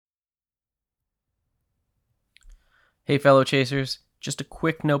Hey, fellow chasers. Just a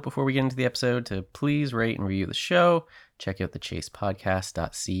quick note before we get into the episode to please rate and review the show. Check out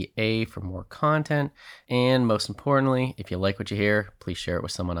thechasepodcast.ca for more content. And most importantly, if you like what you hear, please share it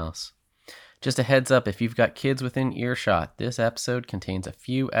with someone else. Just a heads up, if you've got kids within earshot, this episode contains a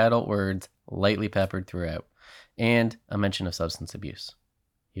few adult words lightly peppered throughout, and a mention of substance abuse.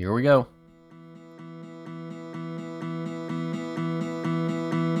 Here we go.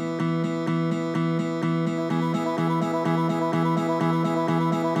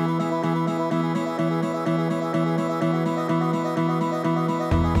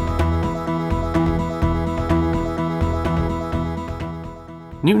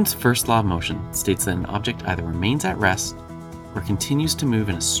 Newton's first law of motion states that an object either remains at rest or continues to move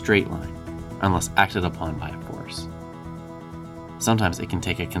in a straight line unless acted upon by a force. Sometimes it can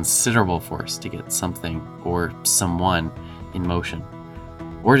take a considerable force to get something or someone in motion,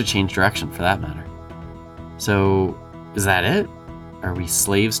 or to change direction for that matter. So, is that it? Are we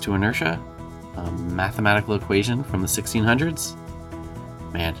slaves to inertia? A mathematical equation from the 1600s?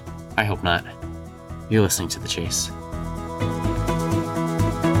 Man, I hope not. You're listening to The Chase.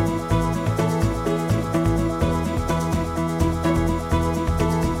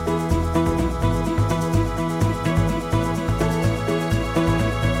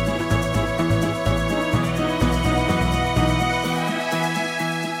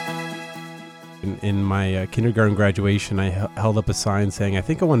 In my kindergarten graduation, I held up a sign saying, I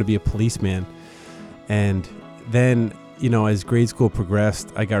think I want to be a policeman. And then, as grade school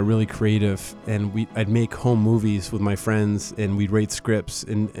progressed, I got really creative, and I'd make home movies with my friends, and we'd write scripts,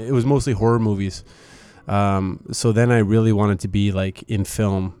 and it was mostly horror movies. So then I really wanted to be like in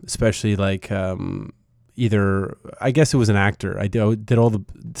film, especially like either, I guess it was an actor. I did all the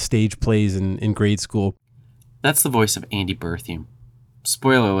stage plays in grade school. That's the voice of Andy Berthium.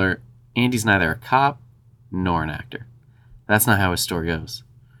 Spoiler alert. Andy's neither a cop nor an actor. That's not how his story goes.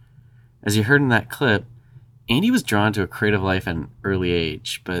 As you heard in that clip, Andy was drawn to a creative life at an early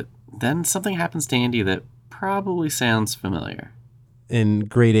age, but then something happens to Andy that probably sounds familiar. In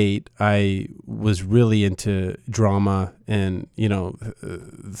grade 8, I was really into drama and,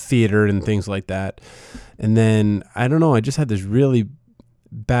 theater and things like that. And then, I don't know, I just had this really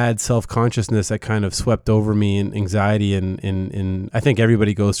bad self-consciousness that kind of swept over me, and anxiety, and I think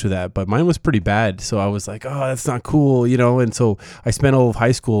everybody goes through that, but mine was pretty bad. So I was like, oh, that's not cool, and so I spent all of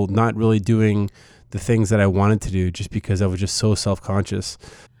high school not really doing the things that I wanted to do just because I was just so self-conscious.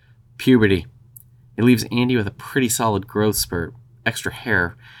 Puberty. It leaves Andy with a pretty solid growth spurt, extra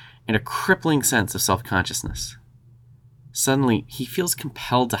hair, and a crippling sense of self-consciousness. Suddenly, he feels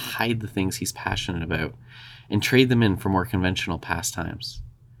compelled to hide the things he's passionate about and trade them in for more conventional pastimes.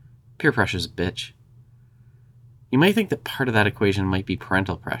 Peer pressure's a bitch. You might think that part of that equation might be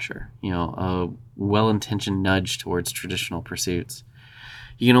parental pressure, a well-intentioned nudge towards traditional pursuits.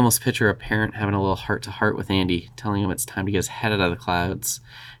 You can almost picture a parent having a little heart-to-heart with Andy, telling him it's time to get his head out of the clouds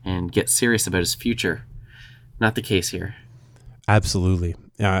and get serious about his future. Not the case here. Absolutely.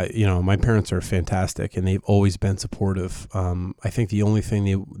 My parents are fantastic, and they've always been supportive. I think the only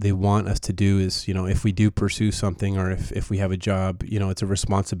thing they want us to do is, if we do pursue something, or if we have a job, it's a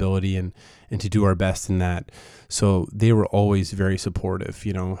responsibility and to do our best in that. So they were always very supportive.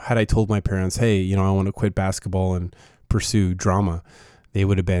 Had I told my parents, hey, I want to quit basketball and pursue drama, they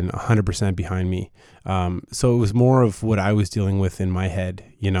would have been 100% behind me. So it was more of what I was dealing with in my head.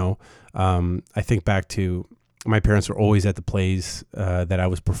 I think back to my parents were always at the plays that I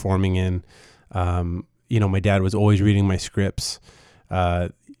was performing in. My dad was always reading my scripts,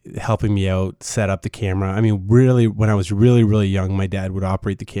 helping me out, set up the camera. I mean, really, when I was really, really young, my dad would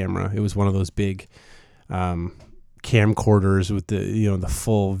operate the camera. It was one of those big camcorders with the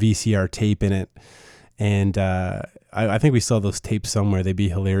full VCR tape in it. And I think we saw those tapes somewhere. They'd be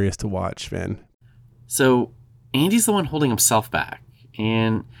hilarious to watch, man. So Andy's the one holding himself back,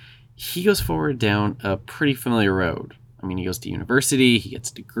 and he goes forward down a pretty familiar road. I mean, he goes to university, he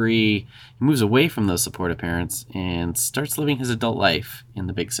gets a degree, he moves away from those supportive parents and starts living his adult life in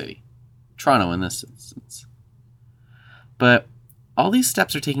the big city. Toronto in this instance. But all these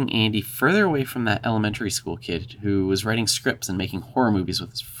steps are taking Andy further away from that elementary school kid who was writing scripts and making horror movies with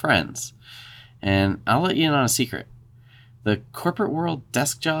his friends. And I'll let you in on a secret. The corporate world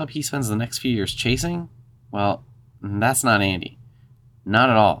desk job he spends the next few years chasing, well, that's not Andy. Not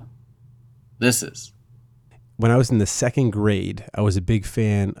at all. This is. When I was in the second grade, I was a big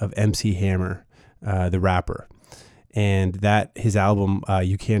fan of MC Hammer, the rapper. And his album,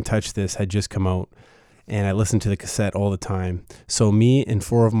 You Can't Touch This, had just come out. And I listened to the cassette all the time. So me and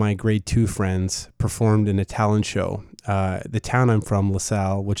 4 of my grade 2 friends performed in a talent show the town I'm from,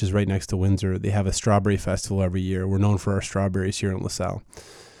 LaSalle, which is right next to Windsor, they have a strawberry festival every year. We're known for our strawberries here in LaSalle.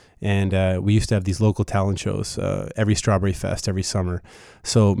 And we used to have these local talent shows every Strawberry Fest every summer.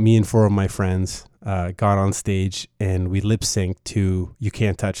 So me and 4 of my friends got on stage and we lip synced to "You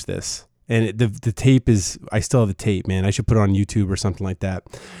Can't Touch This." And the tape is, I still have the tape, man. I should put it on YouTube or something like that.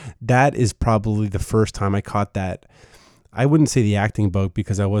 That is probably the first time I caught that. I wouldn't say the acting bug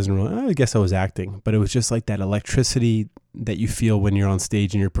because I wasn't really, I guess I was acting, but it was just like that electricity that you feel when you're on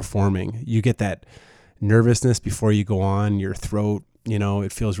stage and you're performing. You get that nervousness before you go on, your throat,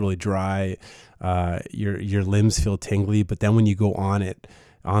 it feels really dry. Your limbs feel tingly, but then when you go on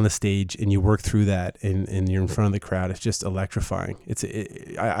the stage and you work through that and you're in front of the crowd, it's just electrifying.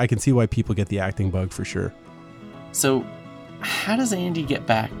 I can see why people get the acting bug for sure. So how does Andy get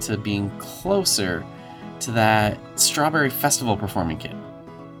back to being closer to that Strawberry Festival performing kid?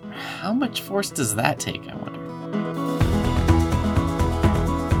 How much force does that take, I wonder?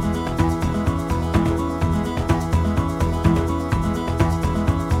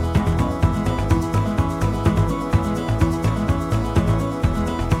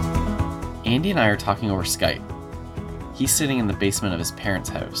 Andy and I are talking over Skype. He's sitting in the basement of his parents'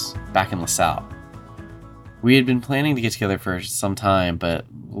 house, back in LaSalle. We had been planning to get together for some time, but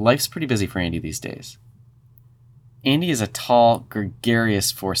life's pretty busy for Andy these days. Andy is a tall,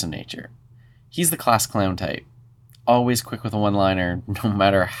 gregarious force of nature. He's the class clown type, always quick with a one-liner, no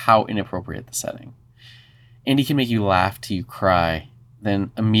matter how inappropriate the setting. Andy can make you laugh till you cry,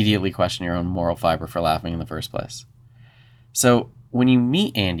 then immediately question your own moral fiber for laughing in the first place. So when you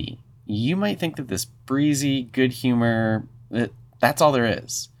meet Andy, you might think that this breezy, good humor, that's all there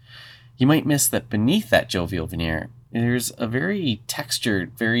is. You might miss that beneath that jovial veneer, there's a very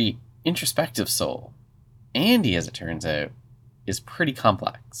textured, very introspective soul. Andy, as it turns out, is pretty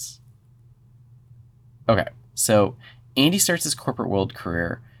complex. Okay, so Andy starts his corporate world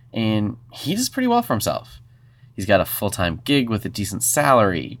career, and he does pretty well for himself. He's got a full-time gig with a decent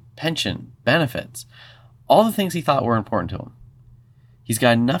salary, pension, benefits, all the things he thought were important to him. He's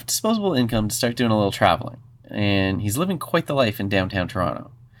got enough disposable income to start doing a little traveling, and he's living quite the life in downtown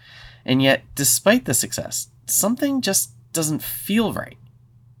Toronto. And yet, despite the success, something just doesn't feel right.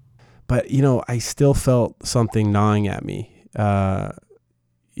 But, I still felt something gnawing at me, and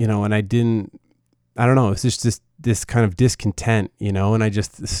I don't know, it's just this kind of discontent, and I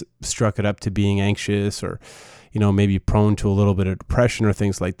just struck it up to being anxious or, maybe prone to a little bit of depression or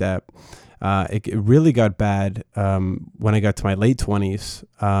things like that. It really got bad when I got to my late 20s,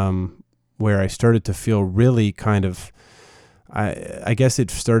 where I started to feel really kind of, I guess it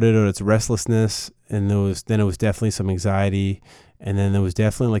started out as restlessness, and then it was definitely some anxiety, and then there was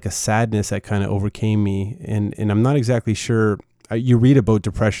definitely like a sadness that kind of overcame me, and I'm not exactly sure. You read about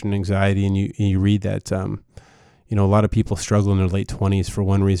depression and anxiety, and you read that a lot of people struggle in their late 20s for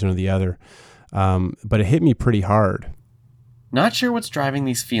one reason or the other, but it hit me pretty hard. Not sure what's driving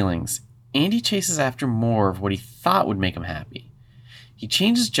these feelings, Andy chases after more of what he thought would make him happy. He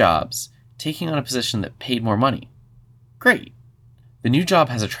changes jobs, taking on a position that paid more money. Great. The new job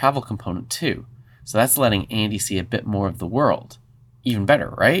has a travel component too, so that's letting Andy see a bit more of the world. Even better,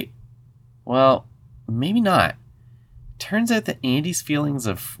 right? Well, maybe not. Turns out that Andy's feelings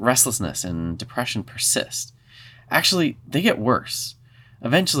of restlessness and depression persist. Actually, they get worse.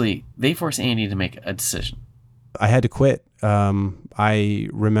 Eventually, they force Andy to make a decision. I had to quit. I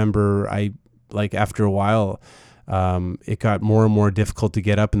remember after a while, it got more and more difficult to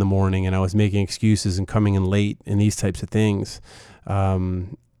get up in the morning, and I was making excuses and coming in late and these types of things.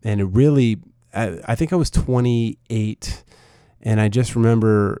 And it really, I think I was 28, and I just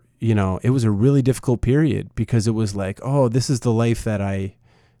remember, it was a really difficult period because it was like, oh, this is the life that I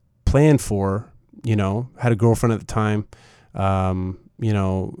planned for, had a girlfriend at the time,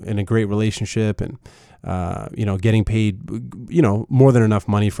 in a great relationship, and getting paid, more than enough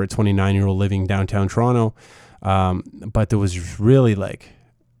money for a 29-year-old living downtown Toronto. But there was really like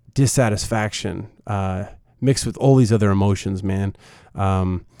dissatisfaction, mixed with all these other emotions, man.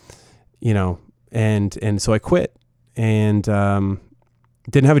 And so I quit and,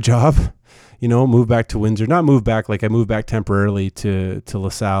 didn't have a job, moved back to Windsor, not moved back, like I moved back temporarily to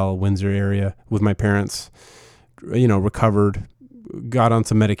LaSalle, Windsor area with my parents, recovered, got on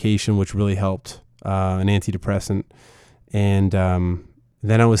some medication, which really helped. An antidepressant, and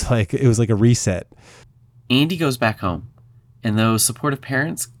then it was like a reset. Andy goes back home, and those supportive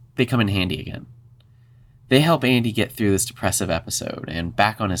parents, they come in handy again. They help Andy get through this depressive episode and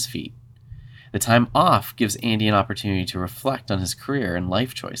back on his feet. The time off gives Andy an opportunity to reflect on his career and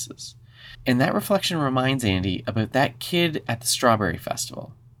life choices. And that reflection reminds Andy about that kid at the Strawberry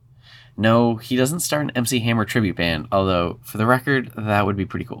Festival. No, he doesn't start an MC Hammer tribute band, although, for the record, that would be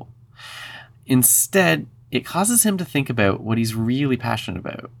pretty cool. Instead, it causes him to think about what he's really passionate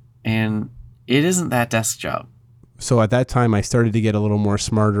about, and it isn't that desk job. So at that time, I started to get a little more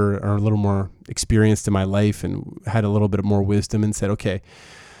smarter or a little more experienced in my life and had a little bit more wisdom and said, okay,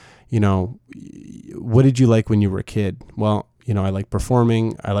 what did you like when you were a kid? Well, I like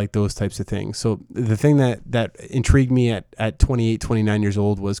performing. I like those types of things. So the thing that intrigued me at 28, 29 years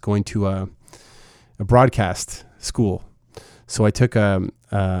old was going to a broadcast school. So I took an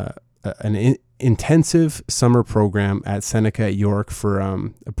intensive summer program at Seneca at York for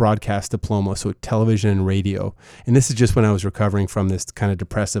a broadcast diploma, so television and radio. And this is just when I was recovering from this kind of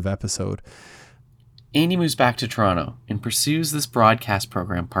depressive episode. Andy moves back to Toronto and pursues this broadcast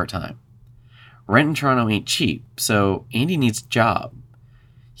program part-time. Rent in Toronto ain't cheap, so Andy needs a job.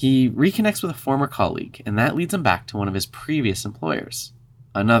 He reconnects with a former colleague, and that leads him back to one of his previous employers,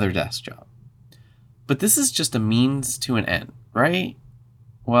 another desk job. But this is just a means to an end, right?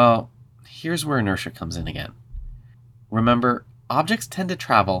 Well, here's where inertia comes in again. Remember, objects tend to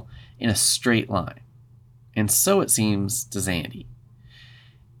travel in a straight line, and so it seems does Andy.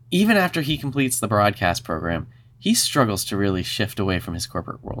 Even after he completes the broadcast program, he struggles to really shift away from his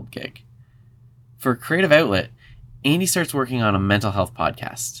corporate world gig. For a creative outlet, Andy starts working on a mental health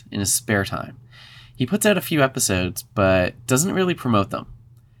podcast in his spare time. He puts out a few episodes, but doesn't really promote them.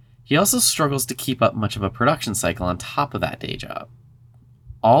 He also struggles to keep up much of a production cycle on top of that day job.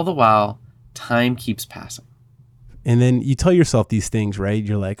 All the while, time keeps passing. And then you tell yourself these things, right?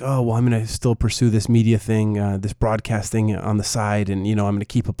 You're like, oh, well, I'm going to still pursue this media thing, this broadcast thing on the side. And, I'm going to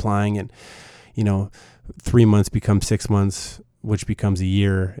keep applying. And, 3 months becomes 6 months, which becomes a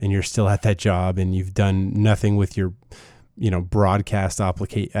year. And you're still at that job and you've done nothing with your, broadcast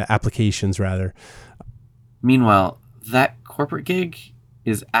applications rather. Meanwhile, that corporate gig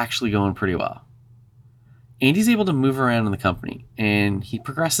is actually going pretty well. Andy's able to move around in the company and he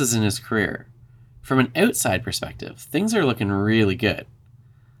progresses in his career. From an outside perspective, things are looking really good.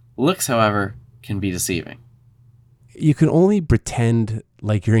 Looks, however, can be deceiving. You can only pretend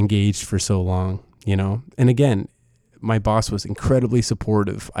like you're engaged for so long, And again, my boss was incredibly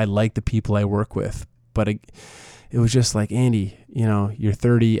supportive. I like the people I work with, but it was just like, Andy, you're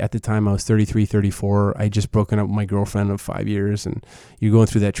 30. At the time, I was 33, 34. I just broken up with my girlfriend of 5 years, and you're going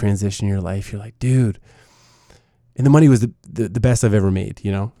through that transition in your life. You're like, dude. And the money was the best I've ever made,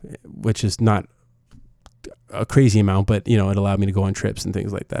 which is not a crazy amount, but it allowed me to go on trips and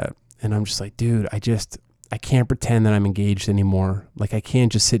things like that. And I'm just like, dude, I can't pretend that I'm engaged anymore. Like, I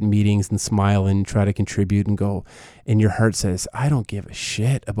can't just sit in meetings and smile and try to contribute and go. And your heart says, I don't give a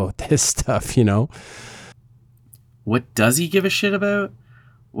shit about this stuff, What does he give a shit about?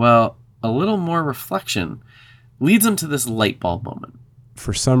 Well, a little more reflection leads him to this light bulb moment.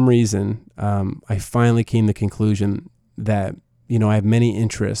 For some reason, I finally came to the conclusion that, I have many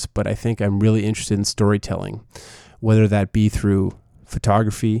interests, but I think I'm really interested in storytelling, whether that be through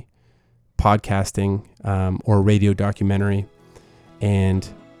photography, podcasting, or radio documentary and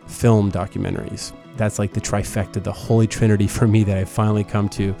film documentaries. That's like the trifecta, the holy trinity for me that I've finally come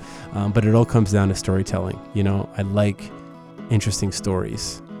to. But it all comes down to storytelling. I like interesting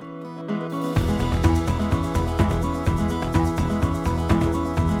stories.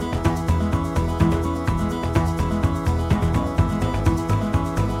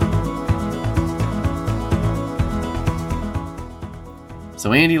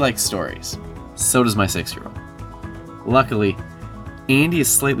 So Andy likes stories. So does my 6-year-old. Luckily, Andy is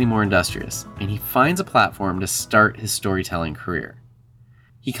slightly more industrious, and he finds a platform to start his storytelling career.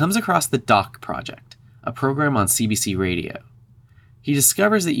 He comes across the Doc Project, a program on CBC Radio. He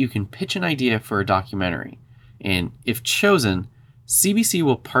discovers that you can pitch an idea for a documentary, and if chosen, CBC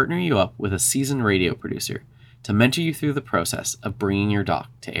will partner you up with a seasoned radio producer to mentor you through the process of bringing your doc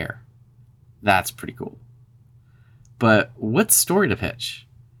to air. That's pretty cool. But what story to pitch?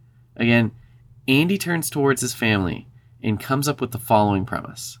 Again, Andy turns towards his family and comes up with the following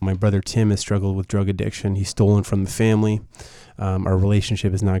premise. My brother Tim has struggled with drug addiction. He's stolen from the family. Our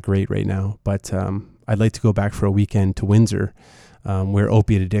relationship is not great right now, but I'd like to go back for a weekend to Windsor, where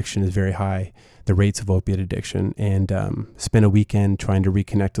opiate addiction is very high, the rates of opiate addiction, and spend a weekend trying to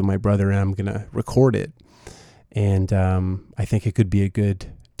reconnect with my brother, and I'm going to record it. And I think it could be a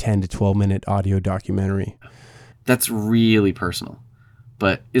good 10 to 12 minute audio documentary. That's really personal.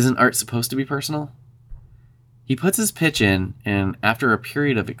 But isn't art supposed to be personal? He puts his pitch in, and after a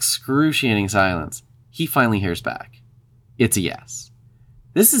period of excruciating silence, he finally hears back. It's a yes.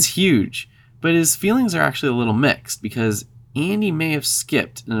 This is huge, but his feelings are actually a little mixed because Andy may have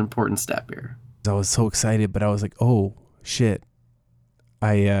skipped an important step here. I was so excited, but I was like, oh, shit.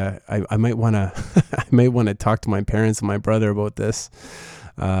 I might want to I might want to talk to my parents and my brother about this.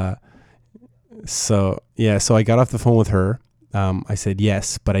 Uh, so I got off the phone with her. I said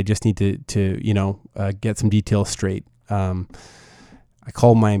yes, but I just need to get some details straight. I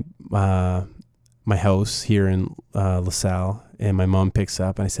called my house here in LaSalle, and my mom picks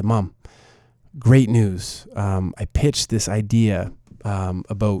up, and I said, "Mom, great news. I pitched this idea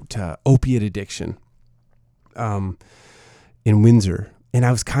about opiate addiction in Windsor." And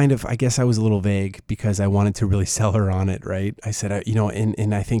I was I guess I was a little vague because I wanted to really sell her on it, right? I said,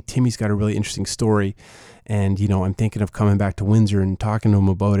 and I think Timmy's got a really interesting story. And, I'm thinking of coming back to Windsor and talking to him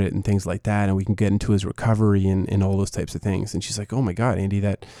about it and things like that. And we can get into his recovery and all those types of things. And she's like, "Oh my God, Andy,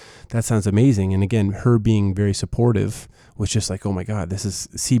 that sounds amazing." And again, her being very supportive was just like, "Oh my God, this is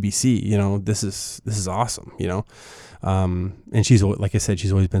CBC, this is awesome, and she's, like I said,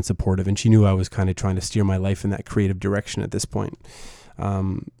 she's always been supportive, and she knew I was kind of trying to steer my life in that creative direction at this point.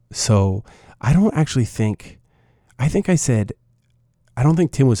 So I don't actually I said, I don't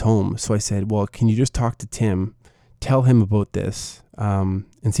think Tim was home. So I said, "Well, can you just talk to Tim, tell him about this, and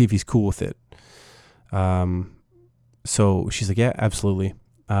see if he's cool with it?" So she's like, "Yeah, absolutely."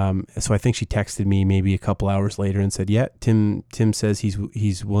 So I think she texted me maybe a couple hours later and said, "Yeah, Tim says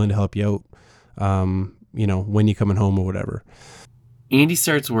he's willing to help you out. When you coming home or whatever." Andy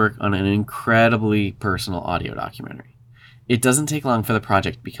starts work on an incredibly personal audio documentary. It doesn't take long for the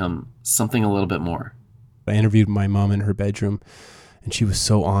project to become something a little bit more. I interviewed my mom in her bedroom, and she was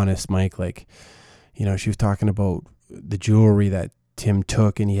so honest, Mike. Like, she was talking about the jewelry that Tim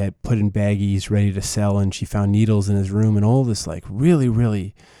took and he had put in baggies ready to sell, and she found needles in his room and all this like really,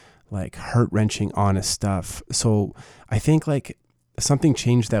 really like heart-wrenching, honest stuff. So I think like something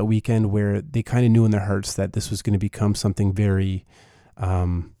changed that weekend where they kind of knew in their hearts that this was going to become something very,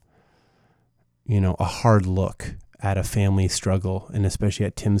 a hard look at a family struggle, and especially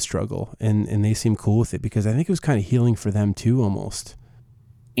at Tim's struggle. And they seemed cool with it because I think it was kind of healing for them too, almost.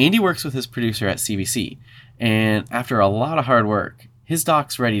 Andy works with his producer at CBC, and after a lot of hard work, his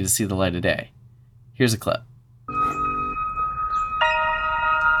doc's ready to see the light of day. Here's a clip.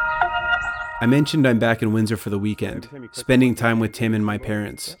 I mentioned I'm back in Windsor for the weekend, spending time with Tim and my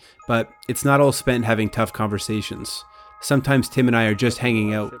parents, but it's not all spent having tough conversations. Sometimes Tim and I are just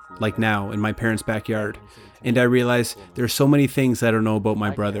hanging out, like now, in my parents' backyard, and I realize there are so many things I don't know about my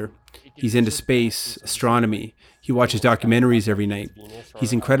brother. He's into space, astronomy. He watches documentaries every night.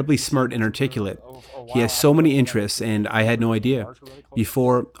 He's incredibly smart and articulate. He has so many interests, and I had no idea.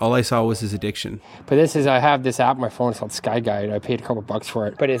 Before, all I saw was his addiction. But I have this app on my phone. It's called Sky Guide. I paid a couple bucks for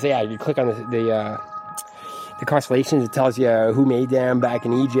it. But you click on the constellations. It tells you who made them back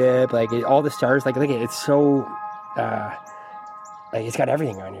in Egypt. All the stars. Look, it's so. It's got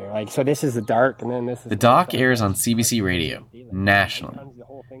everything on here. So this is the dark, and then this is... The doc airs on CBC Radio, nationally.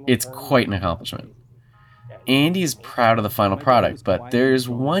 It's quite an accomplishment. Andy is proud of the final product, but there's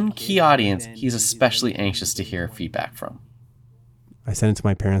one key audience he's especially anxious to hear feedback from. I sent it to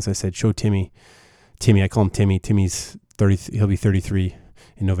my parents. I said, "Show Timmy." I call him Timmy. Timmy's 30. He'll be 33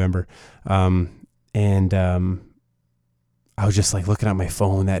 in November. I was just looking at my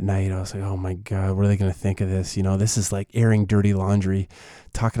phone that night. I was like, "Oh my God, what are they going to think of this?" This is like airing dirty laundry,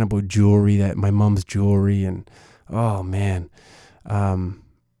 talking about jewelry, that my mom's jewelry. And oh man.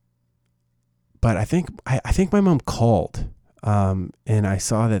 But I think my mom called, and I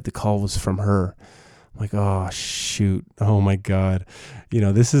saw that the call was from her. I'm like, "Oh shoot. Oh my God."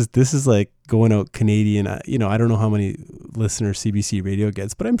 This is like going out Canadian. I don't know how many listeners CBC Radio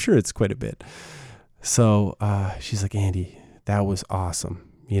gets, but I'm sure it's quite a bit. So, she's like, "Andy, that was awesome.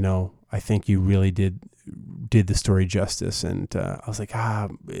 I think you really did the story justice." And I was like,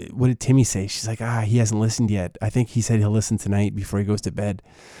 "What did Timmy say?" She's like, "He hasn't listened yet. I think he said he'll listen tonight before he goes to bed."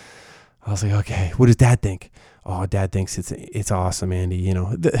 I was like, "Okay, what does Dad think?" "Oh, Dad thinks it's awesome, Andy."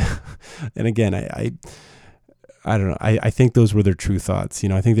 And again, I don't know. I think those were their true thoughts.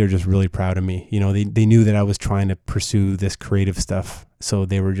 I think they're just really proud of me. They knew that I was trying to pursue this creative stuff. So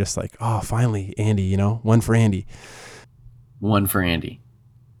they were just like, "Oh, finally, Andy, one for Andy." One for Andy.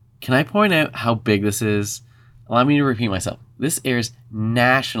 Can I point out how big this is? Allow me to repeat myself. This airs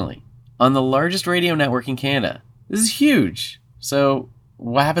nationally on the largest radio network in Canada. This is huge. So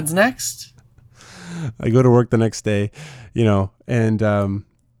what happens next? I go to work the next day, and I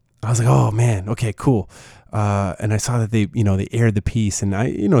was like, "Oh man, okay, cool." And I saw that they aired the piece,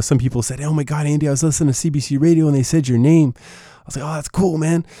 and some people said, "Oh my God, Andy, I was listening to CBC Radio and they said your name." I was like, "Oh, that's cool,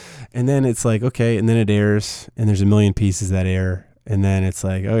 man." And then it's like, okay, and then it airs, and there's a million pieces that air, and then it's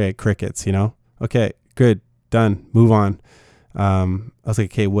like, okay, crickets, okay, good, done, move on. I was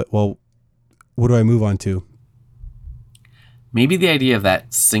like, "Okay, what do I move on to?" Maybe the idea of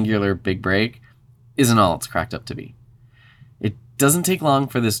that singular big break isn't all it's cracked up to be. It doesn't take long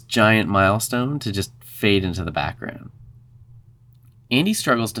for this giant milestone to just fade into the background. Andy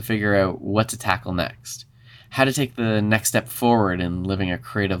struggles to figure out what to tackle next, how to take the next step forward in living a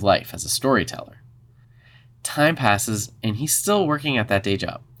creative life as a storyteller. Time passes, and he's still working at that day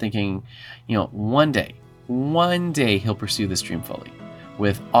job, thinking, one day he'll pursue this dream fully,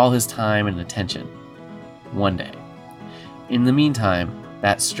 with all his time and attention. One day. In the meantime,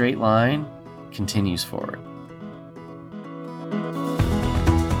 that straight line continues forward.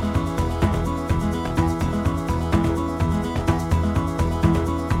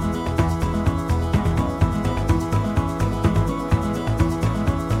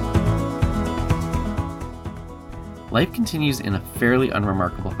 Life continues in a fairly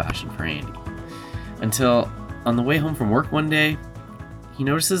unremarkable fashion for Andy, until on the way home from work one day, he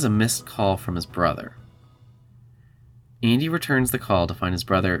notices a missed call from his brother. Andy returns the call to find his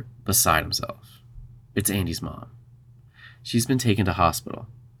brother beside himself. It's Andy's mom. She's been taken to hospital.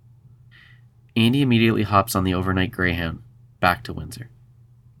 Andy immediately hops on the overnight Greyhound back to Windsor.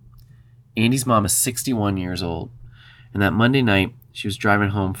 Andy's mom is 61 years old, and that Monday night she was driving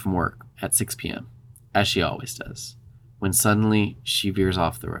home from work at 6 p.m., as she always does, when suddenly she veers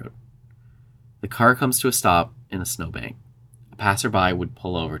off the road. The car comes to a stop in a snowbank. A passerby would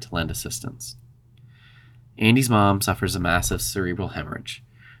pull over to lend assistance. Andy's mom suffers a massive cerebral hemorrhage,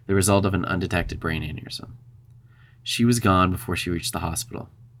 the result of an undetected brain aneurysm. She was gone before she reached the hospital.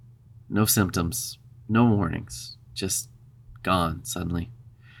 No symptoms, no warnings, just gone suddenly.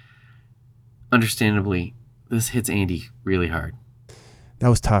 Understandably, this hits Andy really hard. That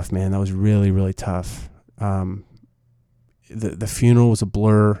was tough, man. That was really, really tough. The funeral was a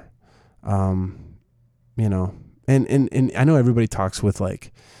blur, and I know everybody talks with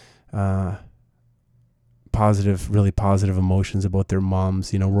really positive emotions about their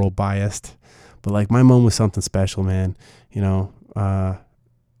moms. We're all biased, but my mom was something special, man.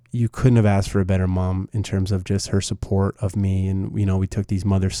 You couldn't have asked for a better mom in terms of just her support of me. And, we took these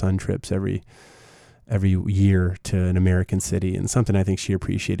mother-son trips every year to an American city, and something I think she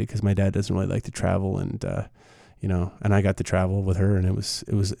appreciated because my dad doesn't really like to travel, and and I got to travel with her, and it was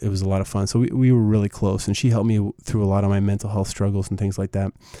a lot of fun. So we were really close, and she helped me through a lot of my mental health struggles and things like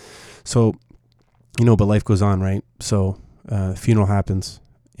that. So, but life goes on, right? So funeral happens,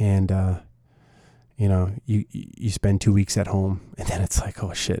 and you spend 2 weeks at home, and then it's like,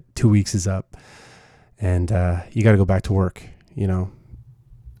 oh shit, 2 weeks is up, and you got to go back to work.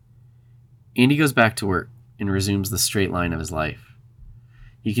 Andy goes back to work and resumes the straight line of his life.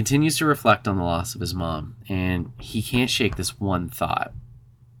 He continues to reflect on the loss of his mom, and he can't shake this one thought.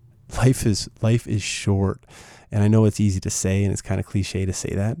 Life is short, and I know it's easy to say, and it's kind of cliche to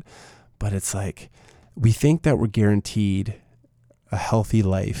say that, but it's like we think that we're guaranteed a healthy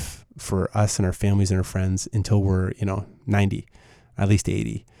life for us and our families and our friends until we're 90, at least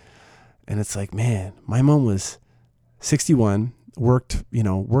 80, and it's like, man, my mom was 61. Worked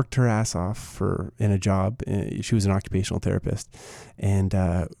her ass off in a job. She was an occupational therapist, and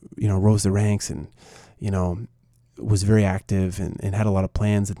rose the ranks, and was very active and had a lot of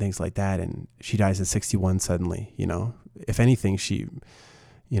plans and things like that. And she dies at 61 suddenly. If anything, she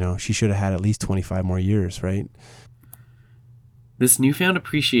should have had at least 25 more years, right? This newfound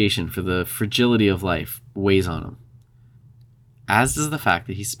appreciation for the fragility of life weighs on him, as does the fact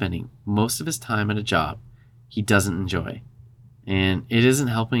that he's spending most of his time at a job he doesn't enjoy. And it isn't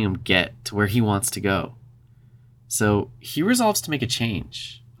helping him get to where he wants to go. So he resolves to make a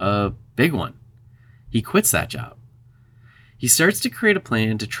change, a big one. He quits that job. He starts to create a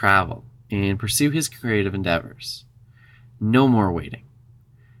plan to travel and pursue his creative endeavors. No more waiting.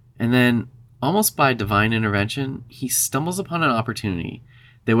 And then, almost by divine intervention, he stumbles upon an opportunity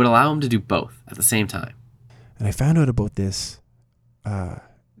that would allow him to do both at the same time. And I found out about this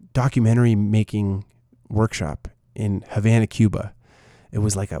documentary making workshop in Havana, Cuba. It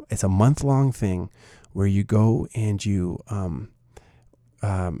was it's a month-long thing where you go and you,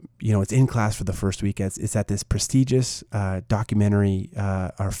 it's in class for the first week. It's at this prestigious documentary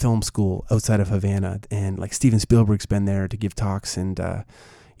or film school outside of Havana, and Steven Spielberg's been there to give talks, and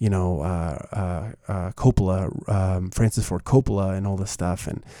Coppola, Francis Ford Coppola, and all this stuff,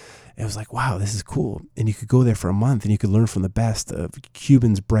 and it was like, wow, this is cool. And you could go there for a month, and you could learn from the best of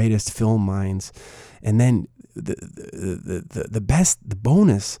Cuban's brightest film minds, and then the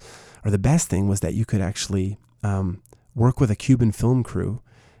best thing was that you could actually work with a Cuban film crew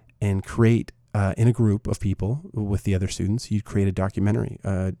and create in a group of people with the other students. You'd create a documentary,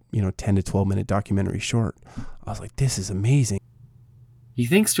 10 to 12 minute documentary short. I was like, this is amazing. He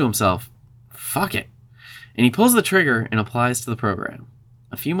thinks to himself, fuck it. And he pulls the trigger and applies to the program.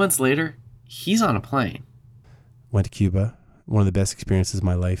 A few months later, he's on a plane. Went to Cuba. One of the best experiences of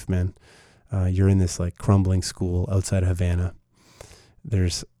my life, man. You're in this like crumbling school outside of Havana.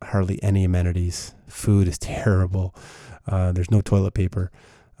 There's hardly any amenities. Food is terrible. There's no toilet paper.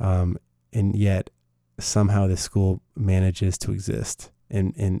 And yet somehow this school manages to exist.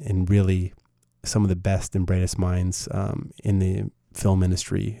 And really some of the best and brightest minds in the film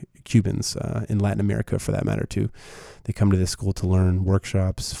industry, Cubans in Latin America for that matter too. They come to this school to learn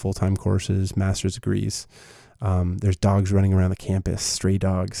workshops, full-time courses, master's degrees. There's dogs running around the campus, stray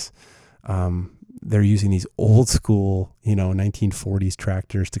dogs. They're using these old school, 1940s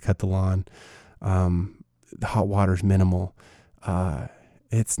tractors to cut the lawn. The hot water's minimal.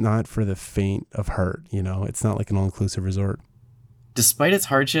 It's not for the faint of heart, it's not like an all-inclusive resort. Despite its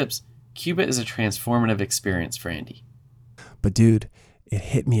hardships, Cuba is a transformative experience for Andy. But dude, it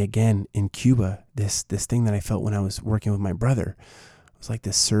hit me again in Cuba, this thing that I felt when I was working with my brother. It was like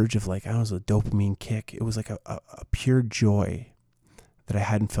this surge of like, I was a dopamine kick. It was like a pure joy that I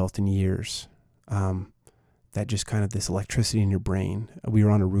hadn't felt in years. That just kind of this electricity in your brain. We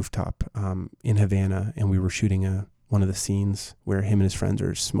were on a rooftop in Havana, and we were shooting one of the scenes where him and his friends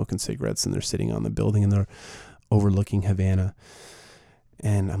are smoking cigarettes, and they're sitting on the building, and they're overlooking Havana.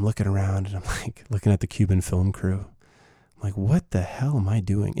 And I'm looking around, and I'm like looking at the Cuban film crew. I'm like, what the hell am I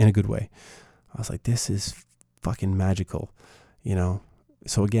doing? In a good way. I was like, this is fucking magical,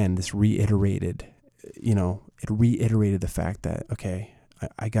 So again, this reiterated the fact that, okay,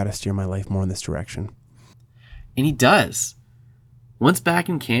 I got to steer my life more in this direction. And he does. Once back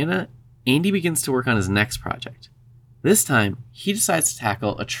in Canada, Andy begins to work on his next project. This time, he decides to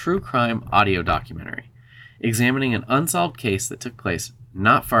tackle a true crime audio documentary, examining an unsolved case that took place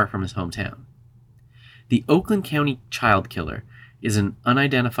not far from his hometown. The Oakland County child killer is an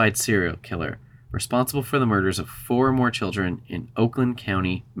unidentified serial killer responsible for the murders of 4 more children in Oakland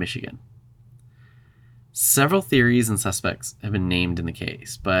County, Michigan. Several theories and suspects have been named in the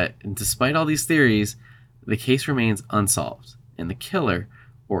case, but despite all these theories, the case remains unsolved, and the killer,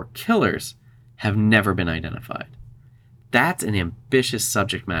 or killers, have never been identified. That's an ambitious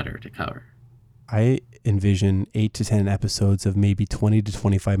subject matter to cover. I envision 8 to 10 episodes of maybe 20 to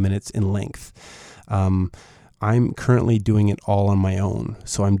 25 minutes in length. I'm currently doing it all on my own.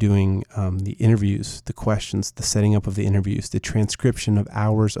 So I'm doing the interviews, the questions, the setting up of the interviews, the transcription of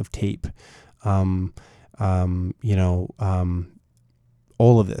hours of tape, all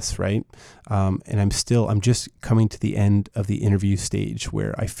of this, right? And I'm just coming to the end of the interview stage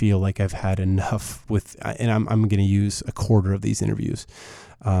where I feel like I've had enough and I'm going to use a quarter of these interviews.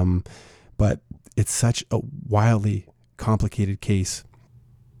 But it's such a wildly complicated case.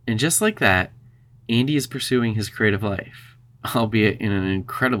 And just like that, Andy is pursuing his creative life, albeit in an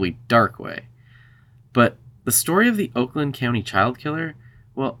incredibly dark way. But the story of the Oakland County child killer,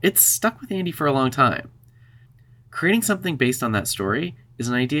 well, it's stuck with Andy for a long time. Creating something based on that story is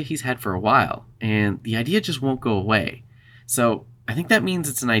an idea he's had for a while, and the idea just won't go away. So I think that means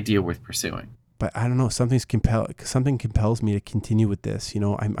it's an idea worth pursuing. But I don't know, something compels me to continue with this.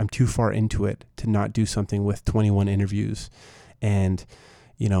 I'm too far into it to not do something with 21 interviews and,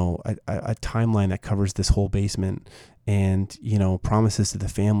 a timeline that covers this whole basement and, promises to the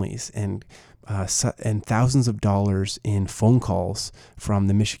families and thousands of dollars in phone calls from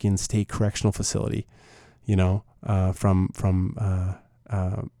the Michigan State Correctional Facility, from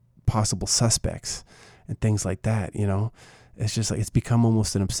possible suspects and things like that. It's just like, it's become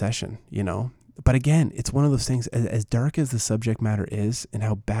almost an obsession, But again, it's one of those things, as dark as the subject matter is and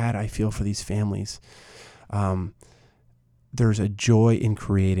how bad I feel for these families, there's a joy in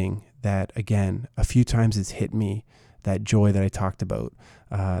creating that, again, a few times it's hit me, that joy that I talked about,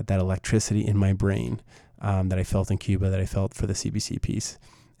 that electricity in my brain that I felt in Cuba, that I felt for the CBC piece.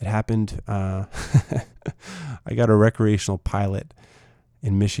 It happened, I got a recreational pilot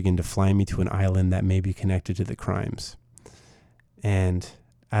in Michigan to fly me to an island that may be connected to the crimes. And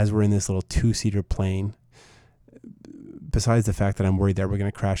as we're in this little 2-seater plane, besides the fact that I'm worried that we're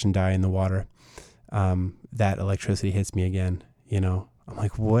going to crash and die in the water, that electricity hits me again. I'm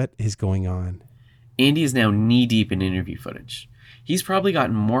like, what is going on? Andy is now knee-deep in interview footage. He's probably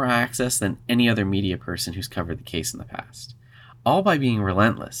gotten more access than any other media person who's covered the case in the past, all by being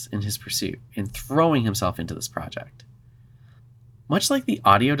relentless in his pursuit and throwing himself into this project. Much like the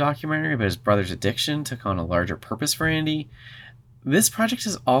audio documentary about his brother's addiction took on a larger purpose for Andy, this project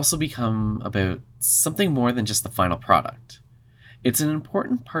has also become about something more than just the final product. It's an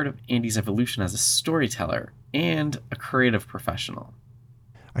important part of Andy's evolution as a storyteller and a creative professional.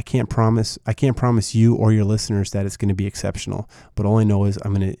 I can't promise you or your listeners that it's going to be exceptional, but all I know is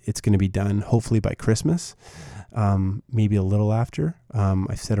it's going to be done hopefully by Christmas, maybe a little after.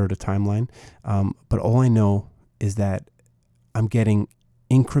 I've set out a timeline, but all I know is that I'm getting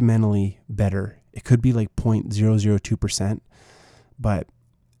incrementally better. It could be like 0.002%, but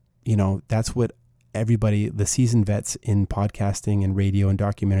that's what everybody, the seasoned vets in podcasting and radio and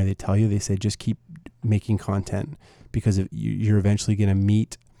documentary, they tell you. They say just keep making content, because you're eventually going to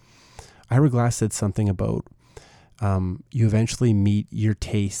meet. Ira Glass said something about you eventually meet your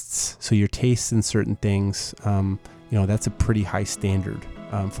tastes. So your tastes in certain things, that's a pretty high standard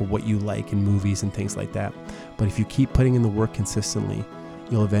for what you like in movies and things like that. But if you keep putting in the work consistently,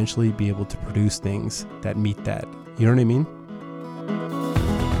 you'll eventually be able to produce things that meet that. You know what I mean?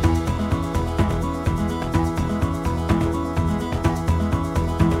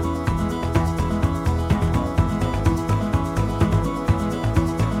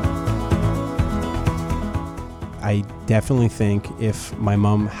 I definitely think if my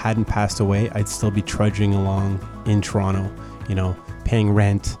mom hadn't passed away, I'd still be trudging along in Toronto, paying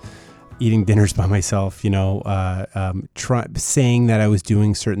rent, eating dinners by myself, saying that I was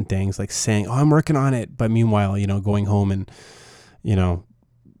doing certain things, like saying, oh, I'm working on it. But meanwhile, going home and,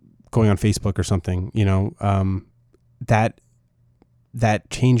 going on Facebook or something, that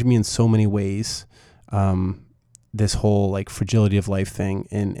changed me in so many ways. This whole like fragility of life thing,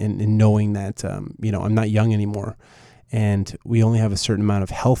 and knowing that, I'm not young anymore, and we only have a certain amount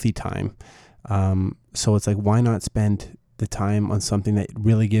of healthy time. So it's like, why not spend the time on something that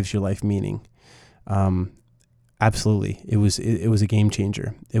really gives your life meaning? Absolutely. It was a game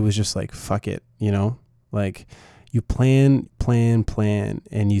changer. It was just like, fuck it. Like you plan,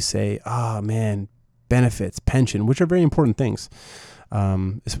 and you say, oh man, benefits, pension, which are very important things.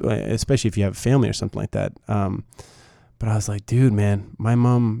 Especially if you have a family or something like that. But I was like, dude, man, my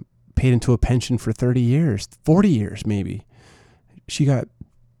mom paid into a pension for 30 years, 40 years, maybe. She got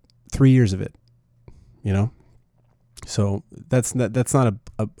 3 years of it, So that's not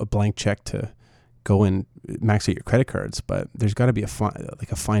a blank check to go and max out your credit cards, but there's got to be a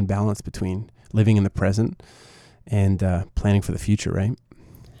fine balance between living in the present and planning for the future, right?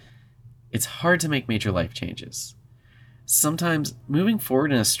 It's hard to make major life changes. Sometimes moving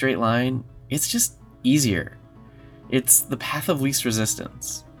forward in a straight line, it's just easier. It's the path of least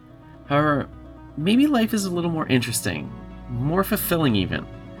resistance. However, maybe life is a little more interesting, more fulfilling even,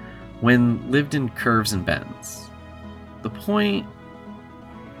 when lived in curves and bends. The point,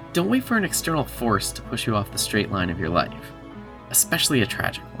 don't wait for an external force to push you off the straight line of your life, especially a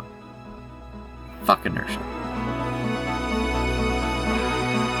tragic one. Fuck inertia.